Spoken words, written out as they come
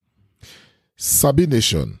Sabi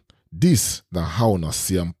Nation, this na How Una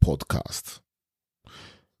See Am podcast.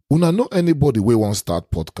 Una know anybody wey wan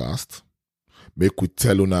start podcast? Make we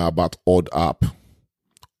tell una about Odd App.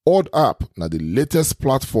 Odd App na the latest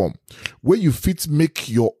platform where you fit make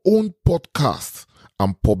your own podcast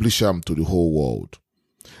and publish am to the whole world.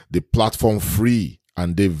 The platform free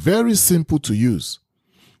and dey very simple to use.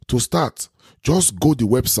 To start, just go the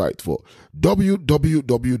website for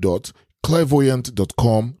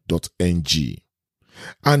www.clairvoyant.com.ng.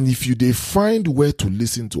 And if you dey find where to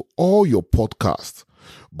listen to all your podcasts,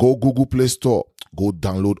 go Google Play Store, go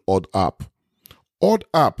download Odd App. Odd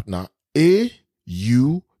App na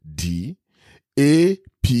A-U-D-A-P-P.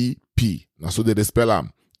 Na so they dey spell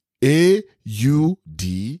am. A-U-D-A-P-P.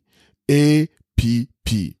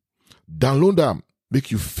 Download am,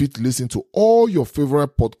 make you fit listen to all your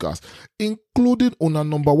favorite podcasts, including una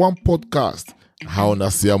number one podcast, How Una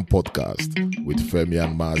See Am podcast with Femi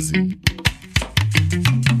and Mazi.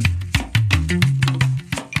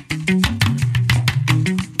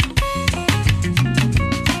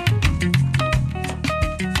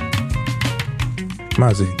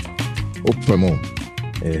 Mazi. Opemo.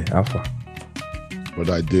 Alpha. What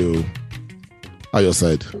I do? How your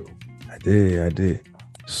side? I did.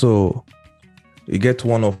 So, you get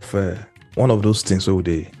one of those things where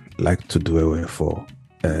they like to do for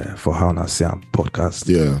How Una See Am podcast.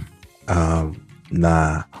 Yeah.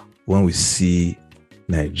 When we see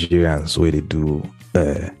Nigerians where they do,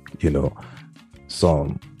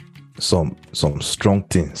 some strong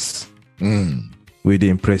things, where they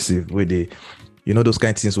impressive, where they, those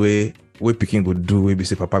kind of things where picking would do, where we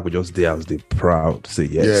say Papa could just there as they proud, say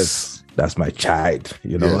yes. That's my child,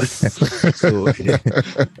 Yes. So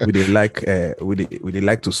we they like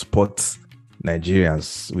to spot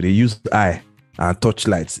Nigerians. We they use eye and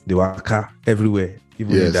touchlights. They work everywhere,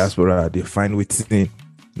 even in diaspora. They find within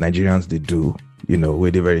Nigerians they do,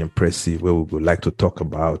 where they're very impressive. Where we would like to talk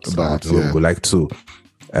about we would like to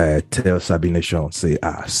tell Sabi Nation, say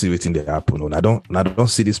see what in the happen. And I don't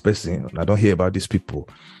see this person. I don't hear about these people.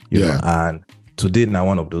 And today now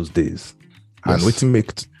one of those days. And what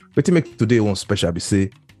make today one special, be say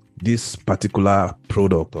this particular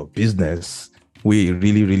product or business, we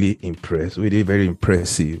really, really impressed. We very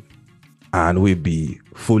impressive, and we be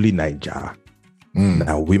fully Niger.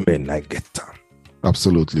 Now women I get them.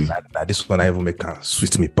 Absolutely. Now this one I even make a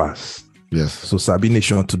sweet me pass. Yes. So Sabi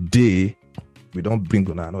Nation, today we don't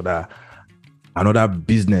bring on another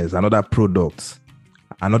business, another product,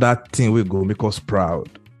 another thing we go make us proud.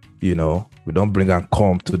 We don't bring and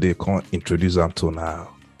come today, come introduce them to now.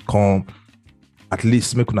 Come at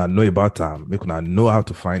least make una know about them, make una know how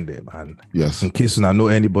to find them, and in case una know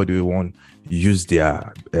anybody who want use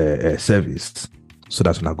their service, so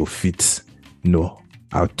that una go fit know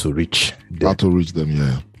how to reach them. How to reach them,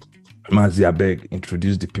 yeah. Mazi, I beg,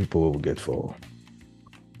 introduce the people we get for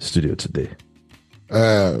studio today.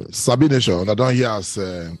 Sabi Nation, I don't hear as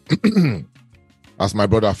as my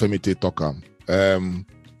brother Femi talk.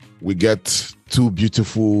 We get two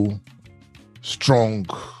beautiful, strong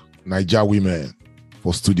Niger women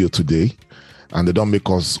for studio today, and they don't make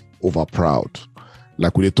us over proud.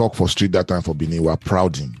 Like we talk for street that time for Benin, we're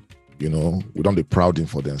prouding. We don't be prouding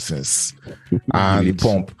for them since. And the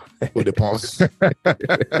pump. With the pump.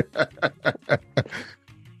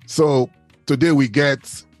 So today we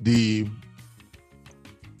get the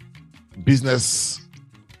business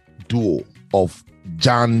duo of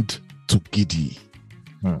Jan to Giddy.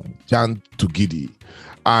 Jan to Giddy.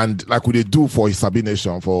 And like we do for Sabi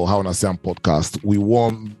Nation, for How Una See Am podcast, we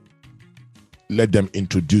won't let them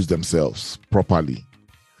introduce themselves properly.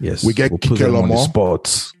 Yes. We get Kike Lomo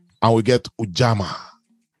sports, and we get Ujama,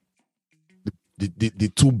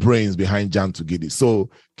 the two brains behind Jan to Giddy.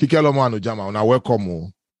 So Kike Lomo and Ujama, now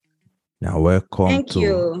welcome. Now welcome. Thank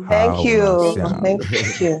you.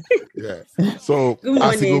 Yeah. So Good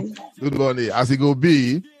morning. Good morning. As it go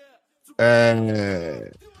be,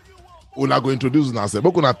 una go introduce una self.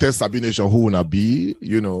 But una tell Sabi Nation who una be,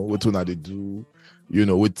 what una they do,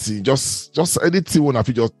 what just anything una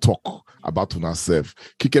fit just talk about una self.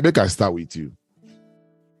 Kike, make I start with you.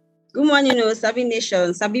 Good morning, Sabi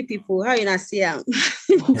Nation, Sabi people. How you na see am?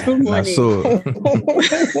 Good morning. So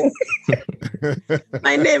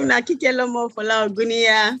My name na Kike Lomo Fola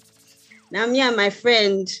Ogunia. Now me and my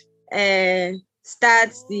friend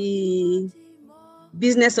start the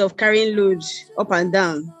business of carrying load up and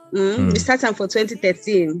down. We started for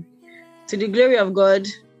 2013. To the glory of God,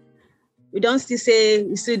 we don't still say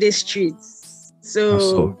we still the streets.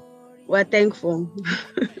 So we're thankful.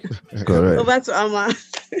 Correct. Over to Amma.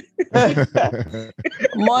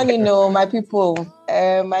 Morning, my people.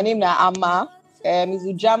 My name is Amma It's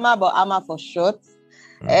Ujama, but Ama for short.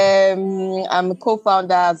 I'm a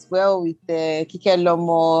co-founder as well with Kike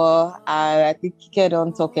Lomo. I think Kike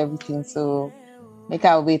don't talk everything, so make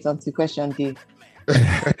our wait until question day.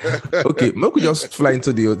 Okay, we could just fly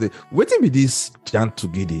into the other. Waiting with this Jan to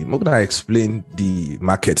Gidi. Could I explain the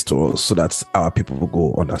market to us so that our people will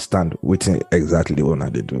go understand what exactly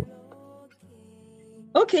what they do?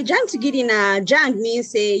 Okay, Jan to Gidi na Jan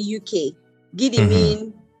means say UK. Gidi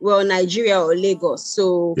mean Nigeria or Lagos.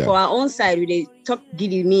 So for our own side, we talk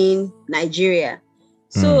Gidi mean Nigeria.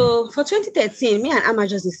 So for 2013, me and Ama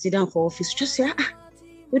just sit down for office. Just say,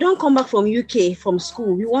 we don't come back from UK from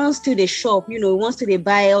school. We want to the shop, we want to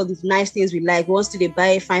buy all these nice things we like. We want to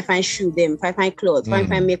buy fine shoe, them fine clothes,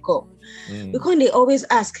 fine makeup. Because they always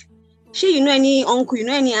ask, you know any uncle, you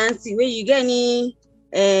know any auntie, where you get any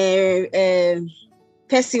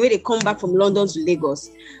person where they come back from London to Lagos?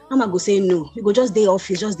 I'ma go say no. We go just day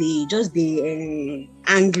office, just the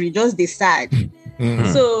angry, just the sad.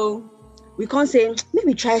 So we can't say,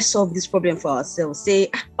 maybe try solve this problem for ourselves. Say,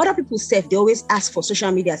 other people say, they always ask for social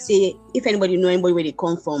media. Say, if anybody know anybody where they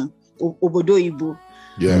come from, Obodo Ibo.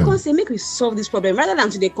 We can't say, make we solve this problem. Rather than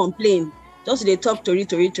to they complain, just they talk tori.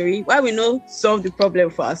 Why we not solve the problem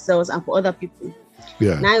for ourselves and for other people?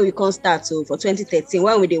 Now we can't start. So for 2013,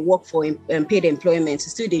 when they work for paid employment,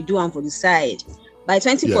 still they do them for the side. By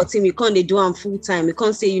 2014, we can't they do them full time. We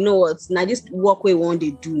can't say, you know what, now this work we want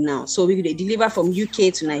they do now. So they deliver from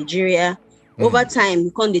UK to Nigeria. Over time,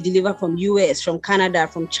 we can't they deliver from US, from Canada,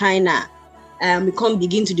 from China. We can't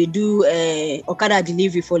begin to do Okada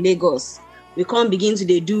delivery for Lagos. We can't begin to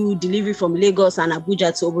do delivery from Lagos and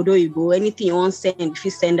Abuja to Obodo Ibo. Anything you want send, if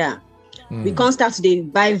you send them. We can't start to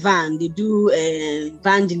buy van. They do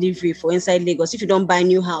van delivery for inside Lagos. If you don't buy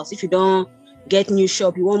new house, if you don't get new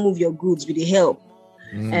shop, you won't move your goods with the help.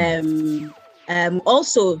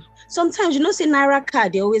 Also, sometimes say Naira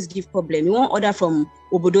card, they always give problem. You want order from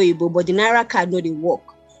Obodo Ibo, but the Naira card no they work.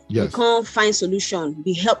 We can't find solution.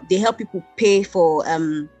 They help people pay for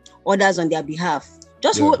orders on their behalf.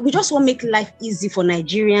 We just want to make life easy for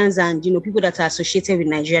Nigerians and people that are associated with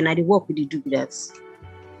Nigeria. And they work with the do that.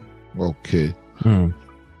 Okay.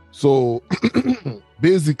 So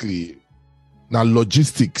basically, now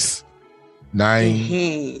logistics. Now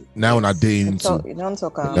on a day into You don't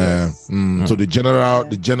talk about so the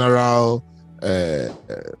general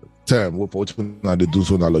term what they do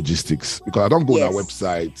so now logistics, because I don't go on their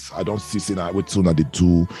websites, I don't see what so now they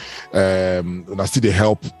do, and I see they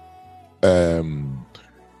help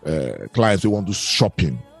clients who want to do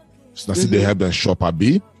shopping, so I see they help them shop a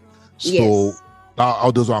bit. So now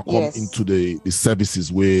how does one come into the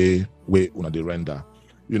services where they render,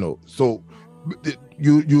 so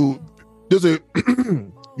you there's a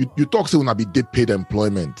you talk say when be they paid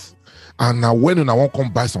employment, and now when I want to come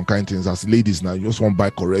buy some kind of things as ladies, now you just want to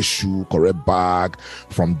buy correct shoe, correct bag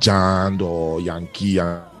from Jan or Yankee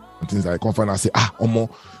and things like that. Come find and say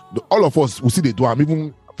all of us we see they do. I'm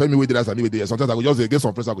even Femi way that and way sometimes I go just get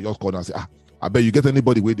some friends, I go just call and say I bet you get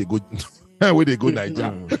anybody where they go where they go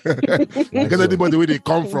Niger. You get anybody where they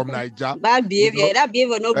come from Niger. Bad behavior, that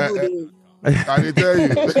behavior no good. I tell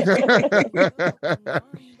you.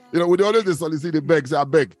 We always solicit the beg, say, I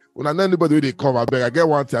beg. When I know anybody where they come, I beg, I get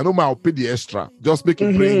one thing. I know I'll pay the extra. Just make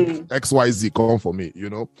it bring XYZ come for me,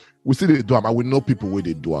 We still they do them, and we know people where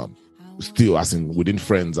they do them. Still, as in within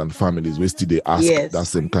friends and families, we still they ask that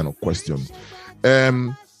same kind of question.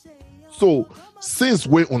 So since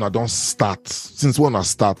when don't start,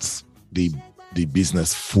 the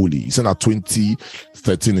business fully, you said that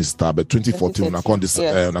 2013 is start, but 2014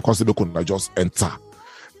 when I just enter.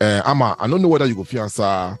 Ama, I don't know whether you go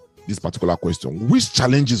answer this particular question. Which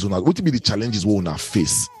challenges what will be the challenges we wanna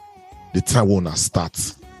face the time we wanna start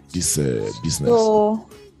this business? So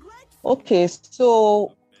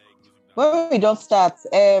when we don't start,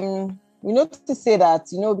 we know to say that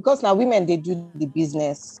because now women they do the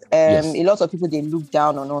business. A lot of people they look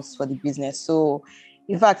down on us for the business. So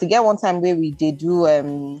in fact, again one time where they do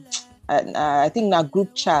I think now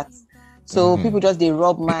group chat. So people just they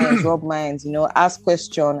rub minds, ask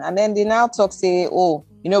question, and then they now talk say,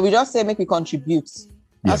 we just say make we contribute.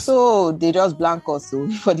 And so they just blank us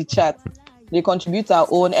for the chat. They contribute our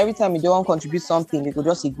own. Every time we don't contribute something, they could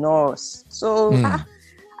just ignore us. So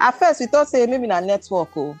at first we thought say maybe in our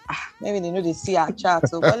network, maybe they see our chat.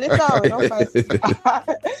 But later we don't find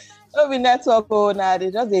maybe network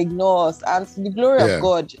they just ignore us. And to the glory of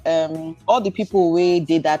God, all the people who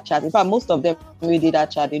did that chat, in fact most of them who did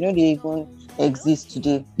that chat, they even exist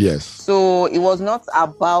today. So it was not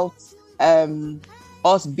about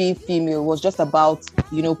us being female, it was just about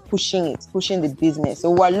pushing the business. So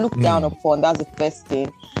we're looked down upon. That's the first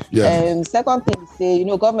thing. Yeah. Second thing, say,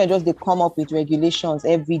 government just they come up with regulations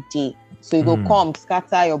every day. So you go come,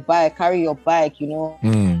 scatter your bike, carry your bike,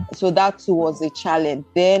 So that too was a challenge.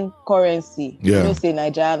 Then currency, say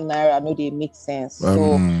Nigerian naira, no, they make sense.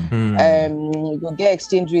 So you go get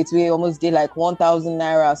exchange rates. We almost did like 1,000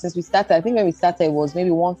 naira since we started. I think when we started it was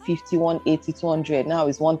maybe 150, 180, 200. Now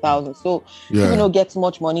it's 1,000. So people don't get too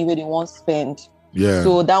much money where they want to spend. Yeah.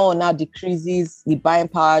 So that one now decreases the buying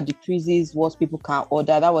power, decreases what people can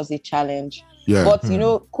order. That was a challenge. Yeah. But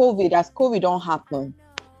COVID, as COVID don't happen,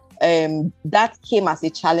 that came as a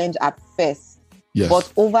challenge at first. Yes.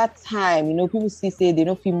 But over time, people say they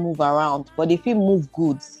don't feel move around, but they feel move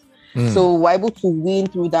goods. So we're able to win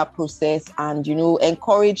through that process and,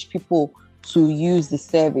 encourage people to use the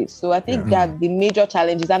service. So I think that the major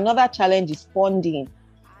challenge is, another challenge is funding.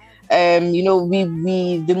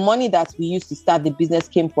 The money that we used to start the business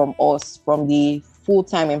came from us, from the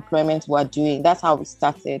full-time employment we're doing. That's how we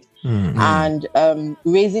started. And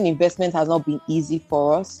raising investment has not been easy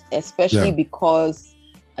for us, especially because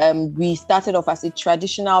we started off as a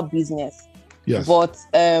traditional business. Yes. But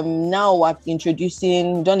now we're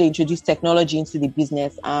don't introduce technology into the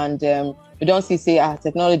business, and we don't say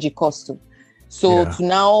technology costs too. So to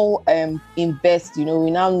now invest,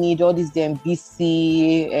 we now need all these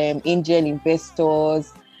VC, angel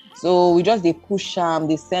investors. So we just they push them,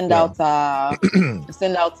 they send out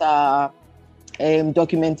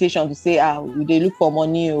documentation to say they look for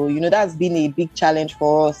money. Or that's been a big challenge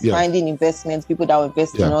for us, finding investments, people that will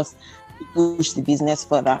invest in us to push the business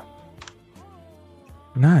further.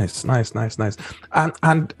 Nice. And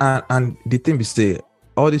the thing we say,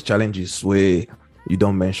 all these challenges where you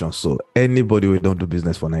don't mention, so anybody who don't do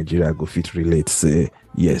business for Nigeria go fit relate, say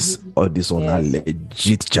yes, all this on a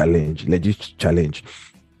legit challenge.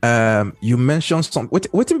 You mentioned some what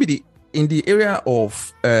be the in the area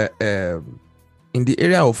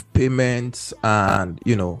of payments and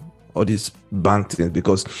all these bank things,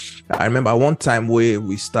 because I remember one time where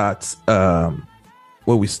we start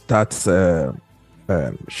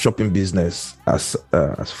shopping business as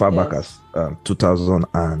far back as 2000,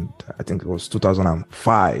 and I think it was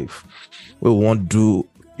 2005. We won't do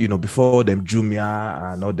before them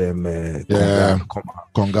Jumia and all them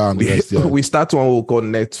Konga. We start one we call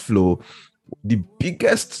Netflow. The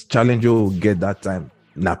biggest challenge we'll get that time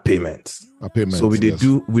na payments. So we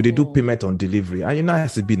do payment on delivery, and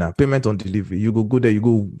as it be now payment on delivery. You go there, you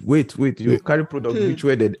go wait. You carry product which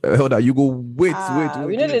way they order. You go wait.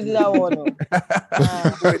 We know they do that one.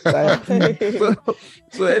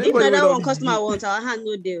 So anybody if that one customer wants, our hand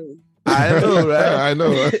no deal. I know, right? I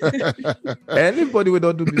know. Anybody who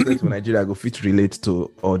don't do business in Nigeria go fit relate to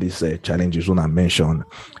all these challenges when I mentioned.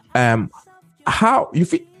 How you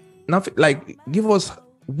feel now? Like, give us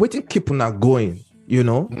waiting, keep on going.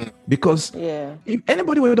 Because if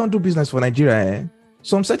anybody who don't do business for Nigeria,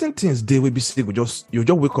 some certain things they will be sick. You just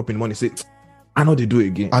wake up in the morning and say, I know they do it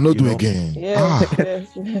again. Yes.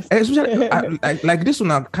 Especially like this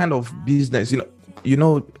one kind of business,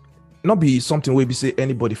 not be something where we say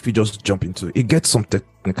anybody if you just jump into it. It gets some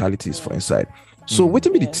technicalities for inside. So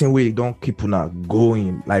what be the thing where you don't keep on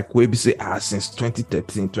going, like where we say since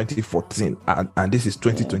 2013, 2014, and this is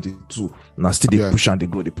 2022. Now still they push and they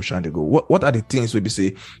go. What are the things where we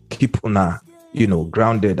say keep on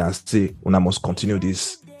grounded and say una must continue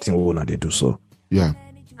this thing we they do so? Yeah.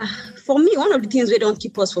 For me, one of the things we don't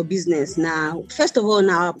keep us for business now, first of all,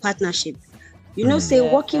 now our partnership.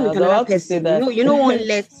 Working with another person, you don't want to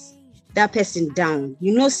let that person down.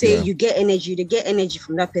 You get energy, they get energy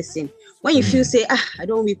from that person. When you feel say, I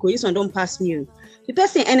don't weak, this one don't pass me. The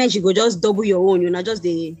person energy go just double your own, just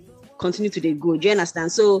they continue to they go. Do you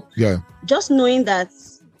understand? So just knowing that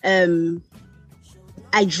I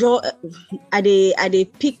they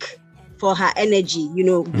pick for her energy,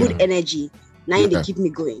 good energy. Now they keep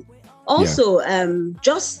me going. Also,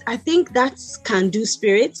 I think that's can-do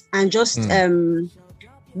spirit and just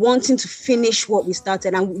wanting to finish what we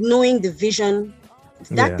started and knowing the vision.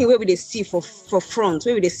 That thing where we see for front,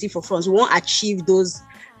 we won't achieve those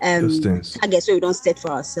targets where we don't set for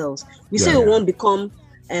ourselves. We say we won't become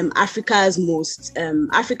Africa's most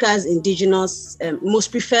indigenous, most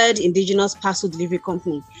preferred indigenous parcel delivery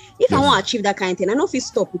company. If I want to achieve that kind of thing, I know if it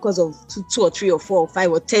stop because of 2 or 3 or 4 or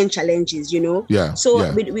 5 or 10 challenges,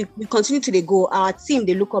 So we continue to go. Our team,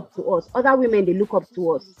 they look up to us. Other women, they look up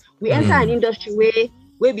to us. We enter an industry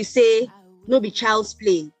where we say no be child's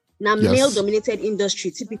play. Now male-dominated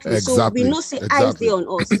industry typically. Exactly. So we know say eyes there on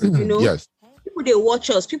us. Yes. People they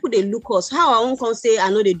watch us, people they look us. How I won't come say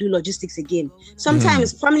I know they do logistics again.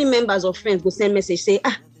 Sometimes family members or friends will send message say,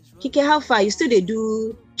 Kike, how far? You still they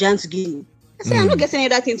do Jan to Guinea? I say, I'm not getting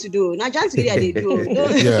any other thing to do. Now, just really, they do.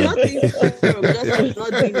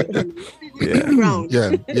 Ground.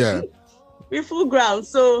 Yeah. We're full ground.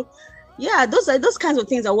 So, yeah, those kinds of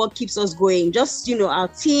things are what keeps us going. Just, our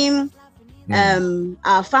team,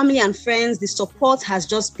 our family and friends, the support has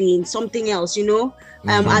just been something else,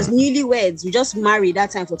 as newlyweds, we just married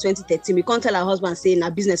that time for 2013. We can't tell our husband, say, now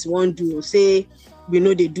business we won't do, say,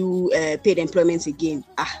 they do paid employment again.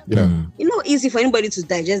 Easy for anybody to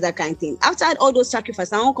digest that kind of thing. After all those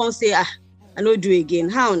sacrifices, I won't come say, I don't do again.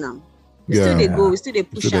 How now? We still they go, we still they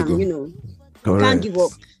push them, Can't give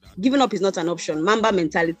up. Giving up is not an option. Mamba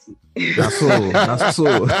mentality. That's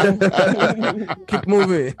so. Keep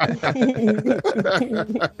moving.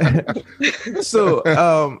 So,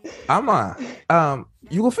 Ama,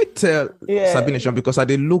 you go fit tell Sabination, because I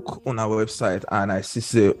did look on our website and I see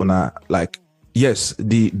say on like, yes,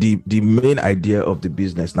 the main idea of the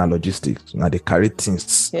business now logistics. Now they carry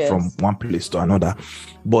things from one place to another,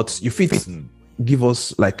 but you fit give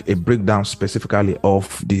us like a breakdown specifically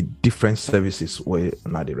of the different services where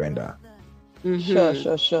now they render.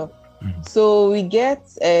 Sure. So we get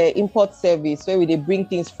import service where they bring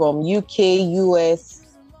things from UK, US,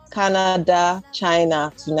 Canada,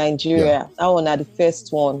 China to Nigeria. That one are the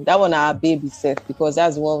first one. That one are our baby set, because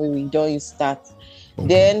that's the one where we don't use start.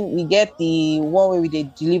 Then we get the one where they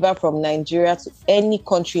deliver from Nigeria to any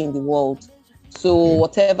country in the world. So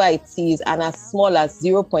whatever it is, and as small as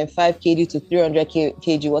 0.5 kg to 300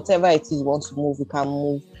 kg, whatever it is you want to move, you can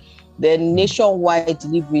move. Then nationwide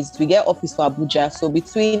deliveries, we get office for Abuja. So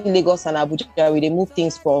between Lagos and Abuja, they move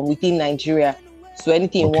things from within Nigeria. So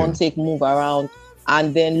anything you want to take, move around.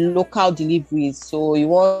 And then local deliveries. So you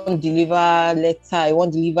want to deliver letter, you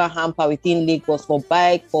want to deliver hamper within Lagos for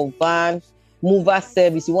bike, for van, mover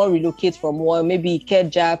service. You want to relocate from one, maybe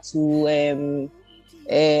Ikeja to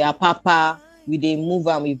Apapa. We they move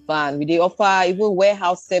and we van. We they offer even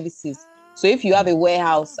warehouse services. So if you have a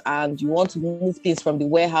warehouse and you want to move things from the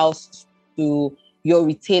warehouse to your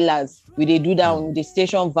retailers, we they do that with the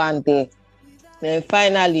station van there. And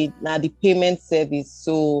finally, now the payment service.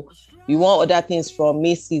 So you want other things from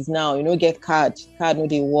Macy's now, get card no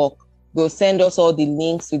they work. Go send us all the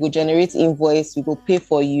links. We go generate invoice. We go pay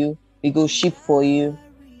for you. We go ship for you,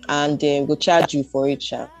 and we go charge you for it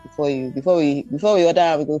before we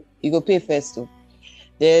order. You go pay first too.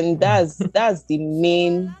 Then that's the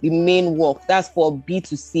main work. That's for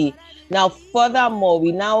B2C. Now, furthermore,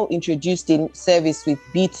 we now introduced a service with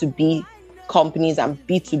B2B companies and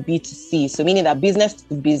B2B2C. So meaning that business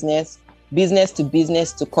to business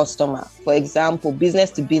to customer. For example,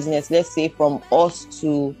 business to business, let's say from us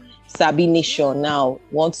to Sabination now,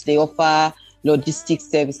 once they offer logistics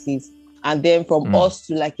services, and then from us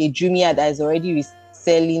to like a Jumia that is already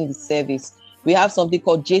reselling the service. We have something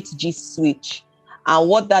called J2G Switch. And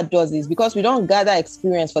what that does is, because we don't gather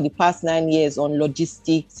experience for the past 9 years on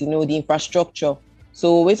logistics, the infrastructure.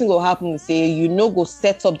 So what's going to happen is say, go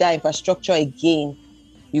set up that infrastructure again.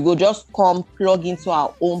 You go just come plug into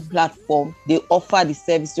our own platform. They offer the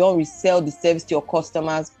service. You don't resell the service to your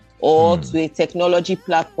customers or to a technology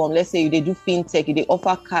platform. Let's say they do fintech, they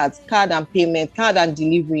offer cards, card and payment, card and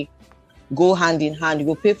delivery go hand in hand. You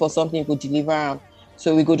go pay for something, you go deliver them.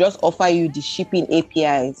 So we go just offer you the shipping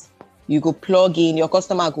APIs. You go plug in, you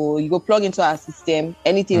go plug into our system.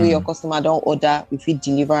 Anything where your customer don't order, we fit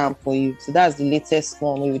deliver them for you. So that's the latest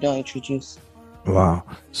one we don't introduce. Wow.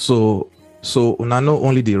 So not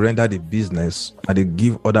only they render the business, and they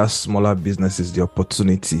give other smaller businesses the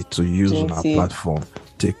opportunity to use on our platform,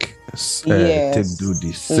 take do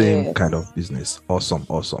the same kind of business. Awesome.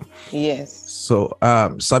 Yes. So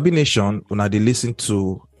Sabination, when they listen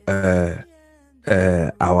to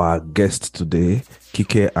our guest today,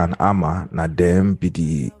 Kike and Ama, now them be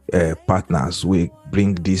the partners we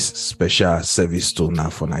bring this special service to now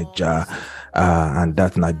for Nigeria, and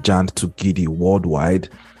that na Jant to Gidi worldwide.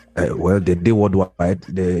 They do worldwide.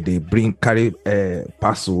 They carry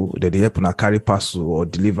parcel. They help na carry parcel or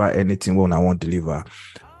deliver anything when I want to deliver.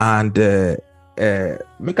 And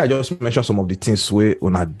make I just mention some of the things we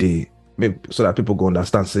on a day, maybe so that people go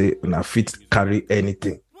understand. Say una fit carry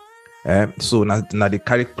anything. So now they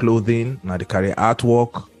carry clothing, now they carry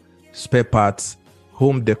artwork, spare parts,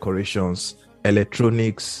 home decorations,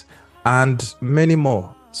 electronics, and many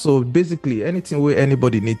more. So basically, anything where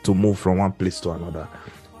anybody need to move from one place to another,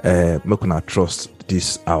 make una trust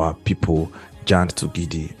this our people, Jant to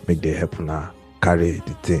Gidi, make they help una carry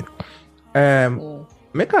the thing.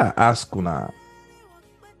 Make I ask una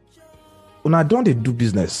don't they do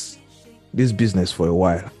this business for a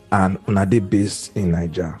while, and una they based in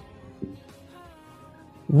Nigeria.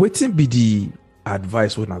 Wetin be the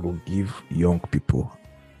advice when I go give young people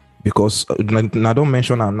because I don't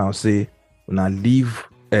mention am now. Say when I leave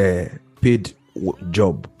paid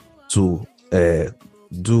job to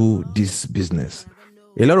do this business.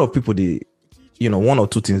 A lot of people, they, one or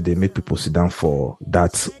two things they make people sit down for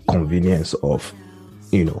that convenience of,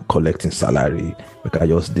 collecting salary. Make I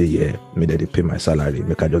just dey here, maybe they pay my salary.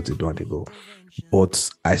 Make I just do and they go. But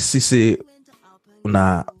I see say when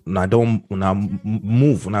I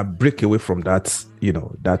move, when I break away from that,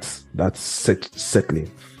 that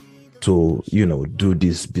settling to do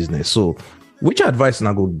this business. So, which advice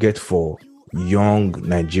I go get for young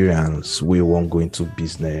Nigerians we won't go into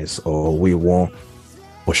business or we won't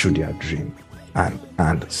pursue their dream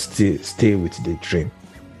and stay with the dream?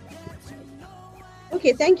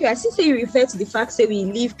 Okay, thank you. I see you refer to the fact that we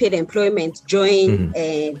leave paid employment, join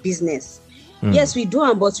business. Yes, we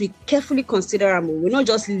do, but we carefully consider them. We not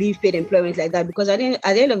just leave paid employment like that, because at the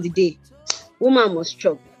end of the day, woman must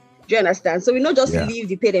chop. Do you understand? So we not just leave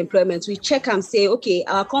the paid employment. We check and say, okay,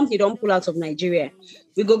 our company don't pull out of Nigeria.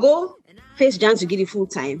 We go face Jan to get it full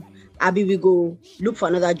time. Abi we go look for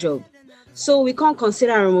another job. So we can't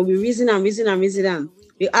consider them. We reason.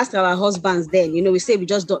 We ask our husbands then, we say we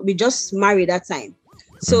just married that time.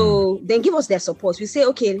 So then give us their support. We say,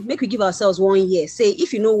 okay, make we give ourselves 1 year. Say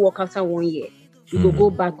if you work after 1 year, we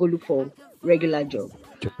go back, go look for regular job.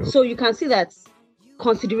 So you can see that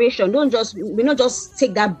consideration. We not just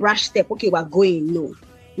take that brash step. Okay, we're going. No,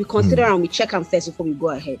 we consider and we check them first before we go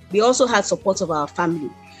ahead. We also had support of our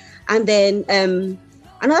family. And then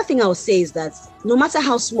another thing I would say is that no matter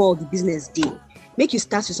how small the business did, make you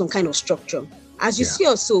start with some kind of structure. As you see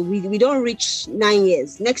also, we don't reach 9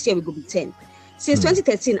 years. Next year we go be 10. Since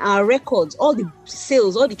 2013, our records, all the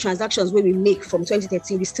sales, all the transactions where we make from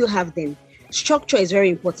 2013, we still have them. Structure is very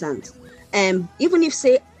important. Even if,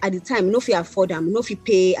 say, at the time, if you afford them, if you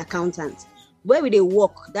pay accountants, where we they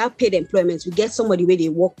work, that paid employment, we get somebody where they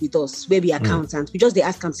work with us, where we accountants. We just they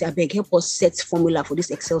ask them, say, I beg, help us set formula for this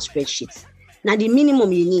Excel spreadsheet. Now, the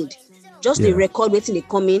minimum you need, just the record waiting they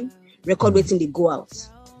come in, record waiting they go out,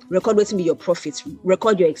 record waiting be your profits,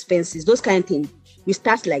 record your expenses, those kind of things. We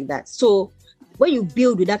start like that. So when you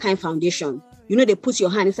build with that kind of foundation, they put your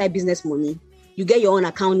hand inside business money, you get your own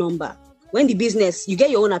account number. When the business, you get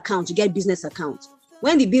your own account, you get business account.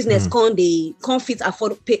 When the business can't fit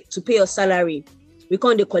afford to pay your salary, we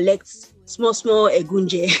can't collect small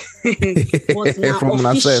egunje. But now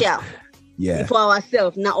official. Yeah. For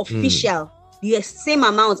ourselves, now official. The same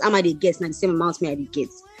amount they get, now the same amount me I get.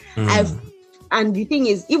 And the thing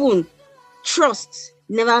is, even trust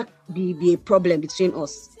never be a problem between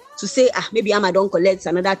us. To say, maybe I don't collect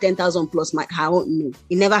another 10,000 plus my how no.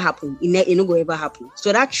 It never happened. It no go ever happen.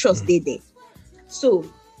 So that trust stay there. So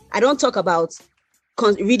I don't talk about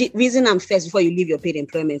reason I'm first before you leave your paid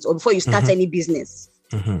employment or before you start any business.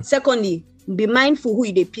 Secondly, be mindful who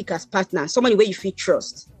you pick as partner. Somebody where you feel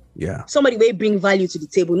trust. Yeah. Somebody where you bring value to the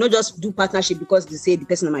table. Not just do partnership because they say the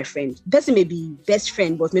person is my friend. The person may be best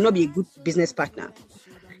friend, but may not be a good business partner.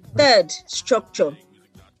 Third, structure.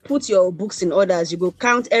 Put your books in order. You go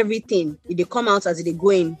count everything. If they come out as they go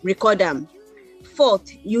in, record them.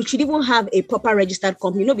 Fourth, you should even have a proper registered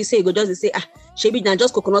company. Be say you go just say, shebi na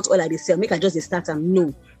just coconut oil they sell. Make I just start them.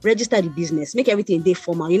 No, register the business. Make everything day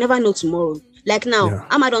formal. You never know tomorrow. Like now,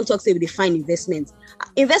 Amma don't talk say with the fine investment.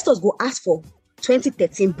 Investors go ask for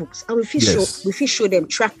 2013 books, and we feel show them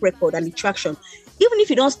track record and the traction. Even if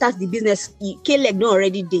you don't start the business, K-leg not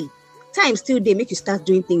already day. Time still they make you start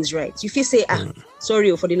doing things right. You feel say,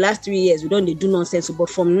 sorry, for the last 3 years we don't do nonsense, but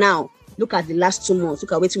from now, look at the last 2 months,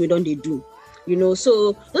 look at what we don't do.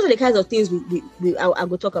 So those are the kinds of things I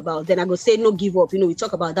go talk about. Then I go say no give up. We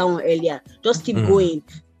talk about that one earlier. Just keep going.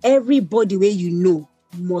 Everybody where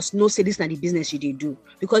must know say this not the business you do,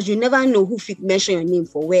 because you never know who fit mention your name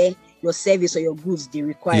for where your service or your goods they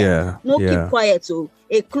require. Keep quiet. So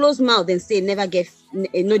a closed mouth then say never get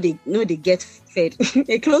they get fed.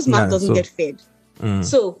 A closed mouth doesn't get fed.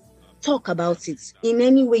 So talk about it in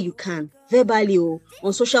any way you can, verbally or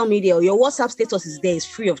on social media, or your WhatsApp status is there, it's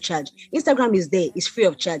free of charge. Instagram is there, it's free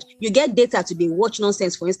of charge. You get data to watch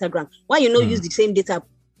nonsense for Instagram. Why you not use the same data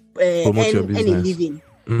any living?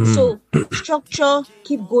 So structure,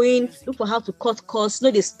 keep going, look for how to cut costs.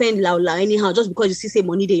 No, they spend loud anyhow just because you see say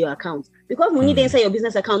money in your account. Because money they inside your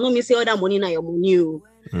business account, no mean say all that money na your money.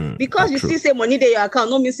 Because you see say money in your account,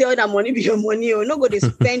 no mean say all that money be your money. No go they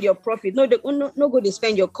spend your profit. No go they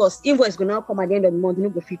spend your cost. Invoice gonna come at the end of the month. No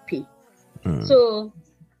go fit pay. So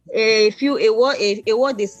a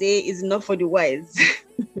word they say is not for the wise.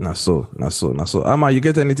 Not so. Amma, you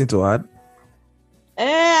get anything to add?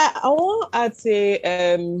 I want to say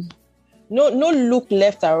no look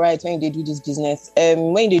left and right when they do this business.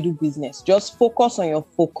 When they do business, just focus on your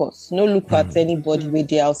focus. No look at anybody with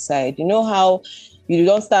the outside. You know how you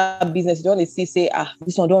don't start business, you don't see say,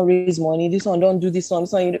 this one don't raise money, this one don't do this one.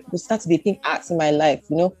 You start to think, in my life,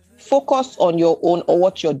 focus on your own or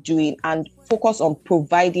what you're doing and focus on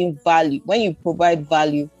providing value. When you provide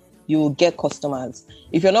value, you will get customers.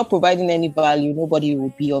 If you're not providing any value, nobody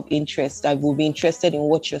will be of interest. I will be interested in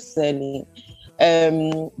what you're selling.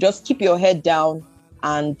 Just keep your head down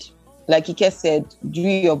and, like Ike said, do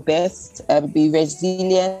your best, be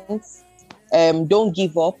resilient, don't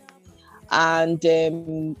give up. And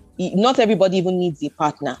not everybody even needs a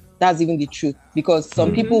partner. That's even the truth, because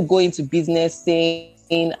some people go into business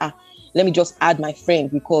saying, let me just add my friend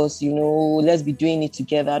because, let's be doing it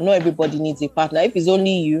together. Not everybody needs a partner. If it's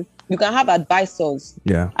only you, you can have advisors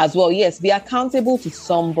as well. Yes, be accountable to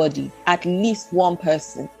somebody, at least one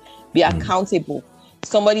person. Be accountable.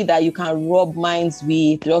 Somebody that you can rub minds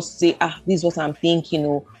with, just say, this is what I'm thinking,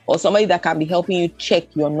 or somebody that can be helping you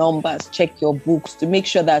check your numbers, check your books to make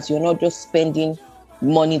sure that you're not just spending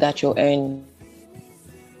money that you're earning.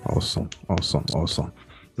 Awesome.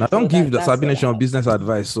 Now, don't give the Sabi Nation business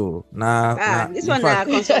advice. So, this one is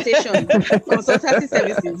consultation, consultancy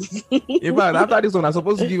services. In fact, after this one, I'm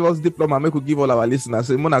supposed to give us diploma. I could give all our listeners.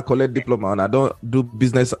 Say, I collect diploma and I don't do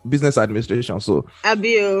business administration. So,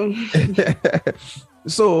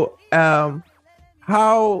 so,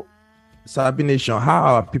 how Sabi Nation,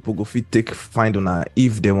 how are people go fit find on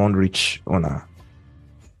if they want reach on her?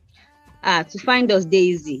 To find us, they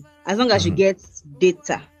easy. As long as you get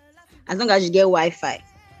data, as long as you get Wi-Fi.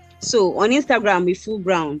 So on Instagram, we full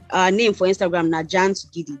ground. Our name for Instagram na Jand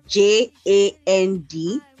Tugidi,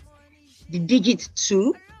 JAND, the digit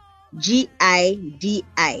 2,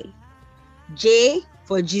 GIDI. J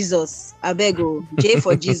for Jesus, Abego, J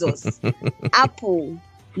for Jesus. Apple,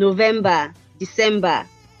 November, December,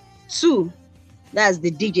 2. That's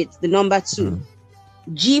the digit, the number 2.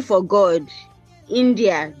 G for God,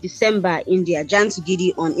 India, December, India. Jand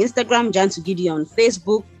Tugidi on Instagram, Jand Tugidi on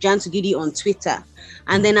Facebook, Jand Tugidi on Twitter.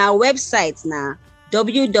 And then our website now,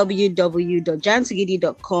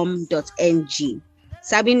 www.jandtugidi.com.ng.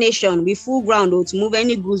 Sabi Nation, we full ground to move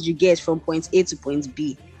any goods you get from point A to point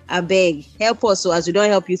B. I beg, help us so as we don't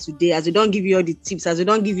help you today, as we don't give you all the tips, as we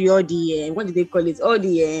don't give you all the, what do they call it? All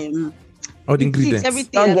the ingredients. Tips,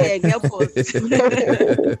 everything, I beg, help us.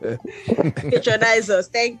 Patronize us.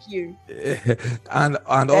 Thank you. And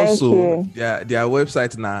also, their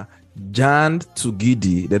website now, Jand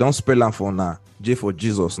Tugidi. They don't spell them for now. J for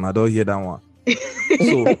Jesus. Now don't hear that one. So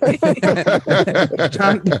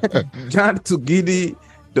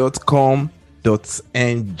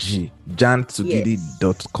jandtugidi.com.ng.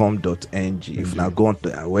 jandtugidi.com.ng. If now go on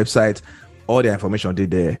to our website, all the information they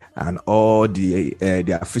there, and all the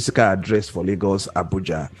their physical address for Lagos,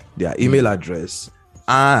 Abuja, their email address,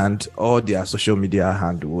 and all their social media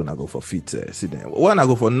handle. When I go for fit, see them. When I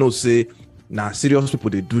go for no say, serious people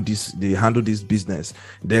they do this, they handle this business.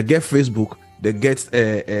 They get Facebook, they get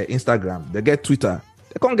Instagram, they get Twitter.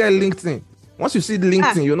 They can't get LinkedIn. Once you see the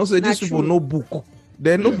LinkedIn, you know say these people no book.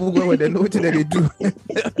 They no book where they know what they do.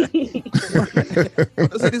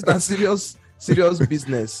 So this is serious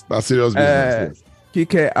business. That's serious business.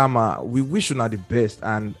 Kike Ama, we wish you the best,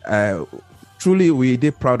 and truly we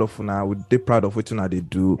they proud of now. We they proud of what they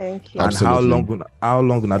do. Thank you. And Absolutely. how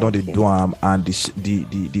long I don't they do and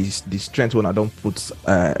the strength when I don't put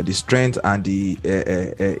the strength and the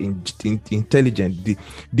intelligent,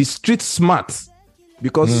 the street smart,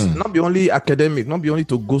 because not be only academic, not be only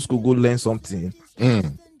to go school, go learn something.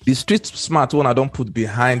 The street smart one I don't put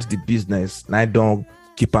behind the business, and I don't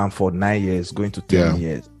keep on for 9 years, going to 10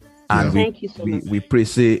 years. And Thank you so much. we pray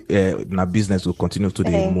say na business will continue to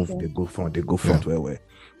move, they go front where.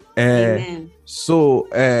 Amen. So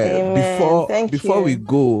Amen. before we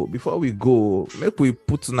go, make we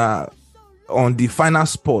put now on the final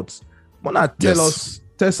spot. Wanna tell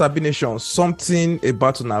Sabi Nation something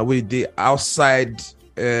about now way they outside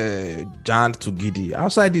Jand Tugidi,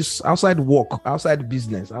 outside work, outside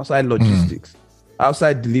business, outside logistics,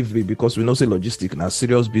 outside delivery, because we know say logistics now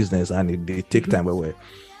serious business and they take time away.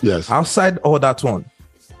 Yes. Outside all that one,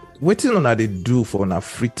 what thing they do for na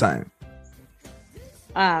free time?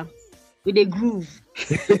 With a groove.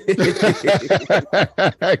 That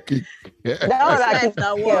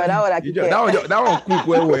one quick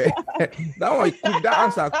where that one quick, that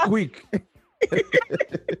answer quick.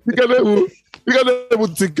 You can able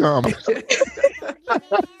to think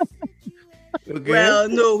Okay. Well,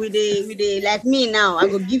 no, with a like me now, I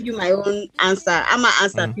will give you my own answer. I'm an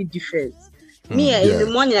answer bit different. Me in the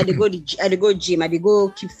morning I go gym, I go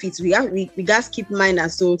keep fit. We guys keep mind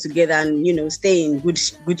and soul together and stay in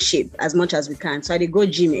good shape as much as we can. So I go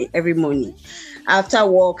gym every morning. After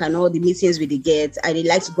work and all the meetings we get, I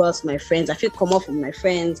like to go out with my friends. I feel come off with my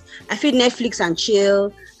friends. I feel Netflix and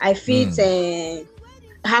chill. I feel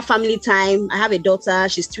have family time. I have a daughter,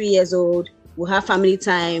 she's 3 years old. We'll have family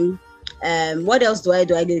time. What else do? I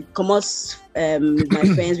come out with my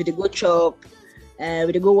friends. We go chop.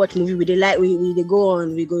 We go watch movie. We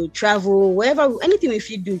go travel, wherever, anything we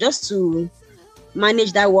feel do just to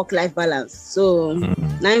manage that work-life balance. So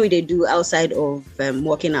now we do outside of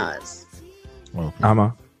working hours. Okay.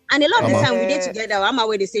 Ama. And a lot of the time we did together. Ama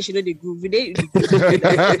where they say she know the groove. We did.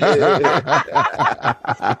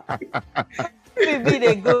 Maybe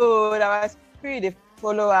they go. I was free. They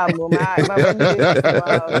follow our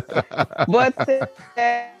but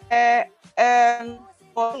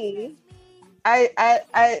for me,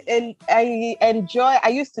 I enjoy. I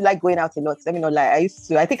used to like going out a lot. Let me not lie.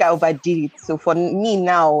 I think I overdid it. So for me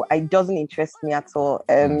now, it doesn't interest me at all.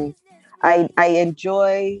 I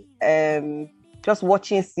enjoy just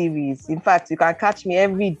watching series. In fact, you can catch me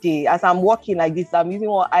every day as I'm walking like this. I'm using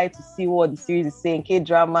one eye to see what the series is saying,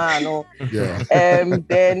 K-drama and all. Yeah.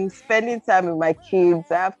 Then spending time with my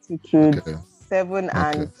kids. I have 2 kids, 7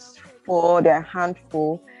 and 4. They're a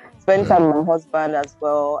handful. Spending time with my husband as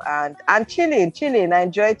well, and chilling. I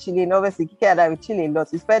enjoy chilling. Obviously, Kiki and I will chill a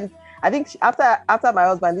lot. I think after my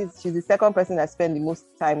husband, she's the second person I spend the most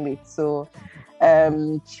time with. So,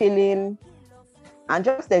 chilling and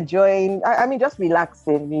just enjoying. I mean, just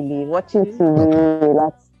relaxing, really, watching TV,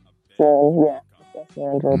 relaxing. Just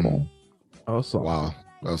enjoying. Awesome. Wow,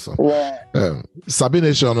 awesome. Yeah. Sabi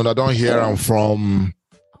Nation, I don't hear them from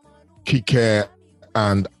Kike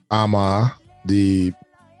and Ama, the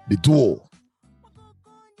duo,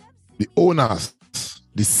 the owners,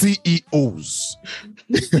 the CEOs,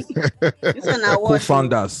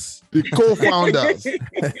 co-founders, the co-founders.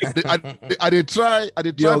 they try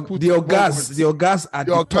the orgas at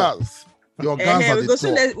the top.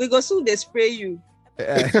 We go soon. They spray you.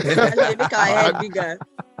 They make our head bigger.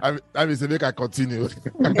 I mean, say make I continue.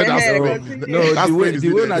 No, the way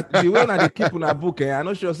they keep on a book, I'm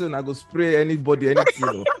not sure I go spray anybody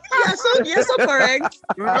anything. You're so correct.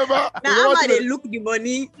 Remember? Now I'm they look the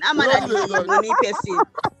money. I'm the money person.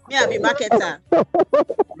 Me I be marketer.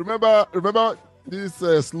 Remember this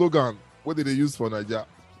slogan? What did they use for Nigeria?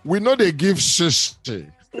 We know they give shish.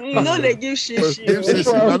 We know they give shish.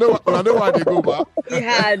 I know why they go back. He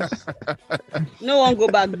had no one go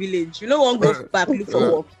back village. You no one go back look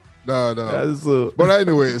for work. No. But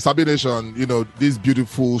anyway, Sabi Nation, these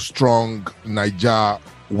beautiful, strong Naija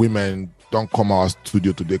women don't come our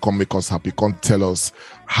studio today. Come make us happy. Come tell us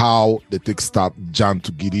how they take start Jan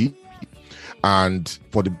to Giddy. And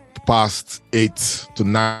for the past 8 to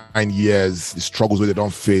 9 years, the struggles where they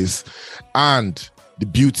don't face and the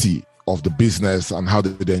beauty of the business and how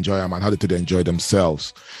they enjoy them and how they enjoy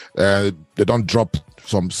themselves. They don't drop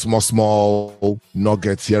some small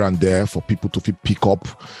nuggets here and there for people to pick up,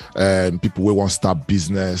 people who want to start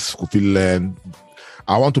business, who feel learn.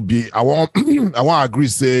 I want to agree,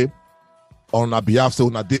 say, on our behalf, say,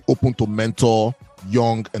 they open to mentor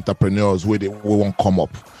young entrepreneurs where they won't come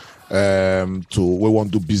up. We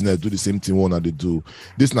want to do business, do the same thing we want to do.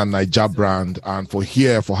 This is a Naija brand, and for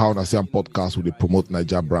How Na Siam podcast, we promote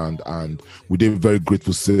Naija brand, and we did very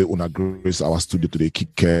grateful to say una grace our studio today,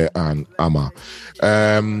 Kike and Ama.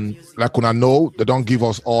 Like una know, they don't give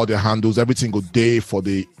us all their handles every single day for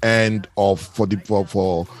the end of for the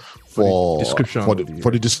description for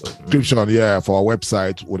the description for our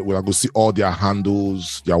website. We'll go see all their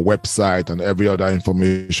handles, their website, and every other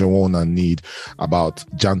information we want to need about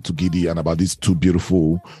Jan to Giddy and about these 2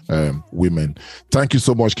 beautiful women. Thank you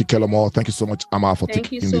so much, Kikelomo. Thank you so much, Ama, for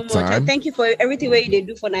taking the time. And thank you for everything they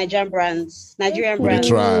do for Nigerian brands. We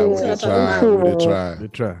try.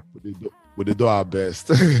 We do our best.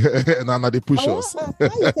 And now they push us. How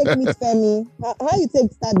you take Miss Femi? How you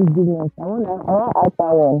take start the business? I want to ask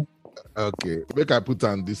that one. Okay, make I put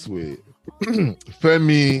on this way.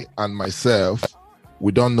 Femi and myself,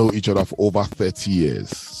 we don't know each other for over 30 years.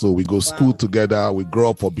 So we go school together, we grow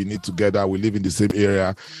up for Benin together, we live in the same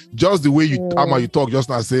area. Just the way Ama, you talk just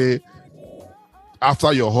now, say,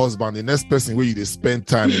 after your husband, the next person where you spend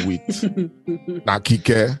time with, na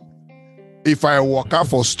Kike. If I walk out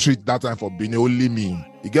for street that time for Benin, only me.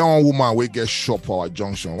 You get one woman we get shop for our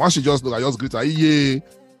junction. Once she just look, I just greet her, yeah.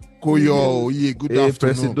 Koyo, yeah, good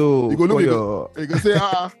afternoon. You go look, you go say,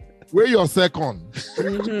 where your second?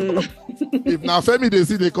 If now Femi they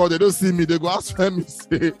see they call, they don't see me, they go ask Femi,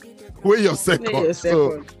 say, where your second?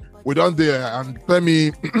 So we done there, and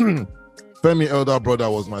Femi Femi elder brother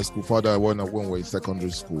was my school father when we were in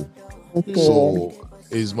secondary school. Okay. So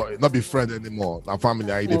he's not be friend anymore. Our family,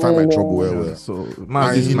 they find my trouble well. So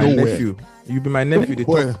man, this is my nephew. You be my nephew. They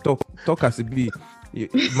talk as it be.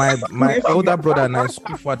 My older brother and my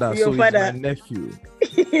school father. Your so father. He's my nephew.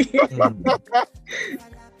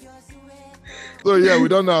 So yeah, we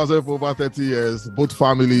don't know ourselves for over 30 years. Both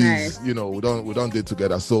families, Nice. we don't date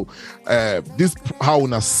together. So this how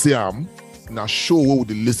una Siam na show what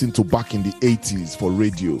we listen to back in the 80s for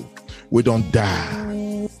radio. We don't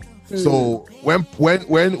die. So when COVID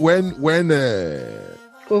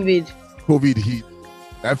hit,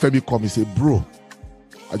 FME come, he say, bro,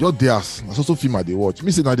 I just dare. I also film I they watch.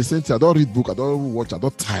 Me say now the same thing. I don't read book. I don't watch. I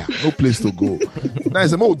don't tire. No place to go. Now I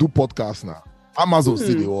say, we'll do podcast now. Amazon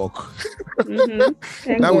still they work.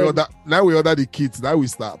 Now we order the kits. Now we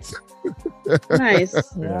start.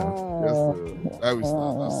 Nice. Now we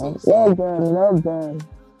start. Well done.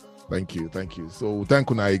 Thank you. So thank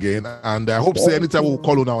you now again, and I hope say anytime we'll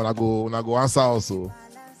call you now and I go answer also.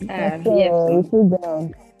 Yes.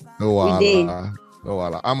 No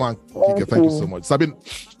wala. Aman, thank you so much. Sabine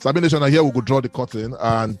Nation here. We'll go draw the curtain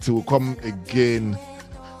and to come again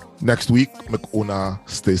next week. Make una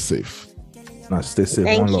stay safe. Now stay safe.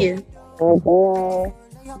 Thank One love. you.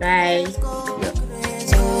 Bye. Yeah.